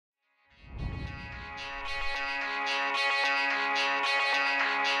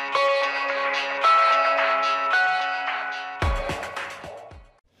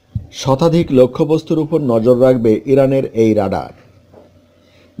শতাধিক লক্ষ্যবস্তুর উপর নজর রাখবে ইরানের এই রাডার।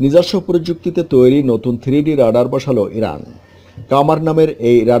 নিজস্ব প্রযুক্তিতে তৈরি নতুন 3D রাডার বসালো ইরান। কামার নামের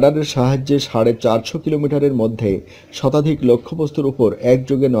এই রাডারের সাহায্যে 450 কিলোমিটারের মধ্যে শতাধিক লক্ষ্যবস্তুর উপর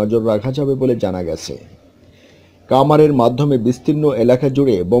একযোগে নজর রাখা যাবে বলে জানা গেছে। কামারের মাধ্যমে বিস্তীর্ণ এলাকা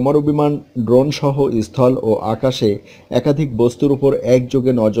জুড়ে বোমারু বিমান, ড্রোন সহ স্থল ও আকাশে একাধিক বস্তুর উপর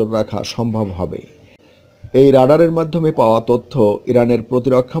একযোগে নজর রাখা সম্ভব হবে। এই রাডারের মাধ্যমে পাওয়া তথ্য ইরানের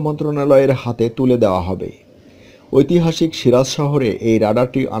প্রতিরক্ষা মন্ত্রণালয়ের হাতে তুলে দেওয়া হবে। ঐতিহাসিক সিরাজ শহরে এই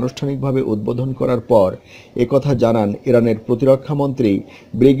রাডারটি আনুষ্ঠানিকভাবে উদ্বোধন করার পর একথা জানান ইরানের প্রতিরক্ষা মন্ত্রী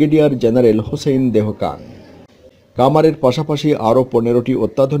ব্রিগেডিয়ার জেনারেল হোসেইন দেহকান। কামারের পাশাপাশি আরও 15টি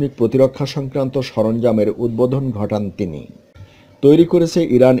অত্যাধুনিক প্রতিরক্ষা সংক্রান্ত সরঞ্জামের উদ্বোধন ঘটান তিনি। তৈরি করেছে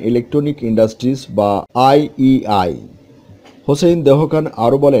ইরান ইলেকট্রনিক ইন্ডাস্ট্রিজ বা আইইআই। হোসেইন দেহকান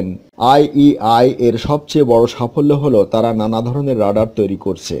আরও বলেন, আইইআই এর সবচেয়ে বড় সাফল্য হলো তারা নানা ধরনের রাডার তৈরি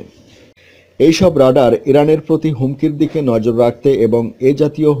করছে। এইসব রাডার ইরানের প্রতি হুমকির দিকে নজর রাখতে এবং এ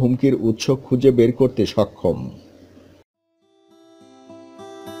জাতীয় হুমকির উৎস খুঁজে বের করতে সক্ষম।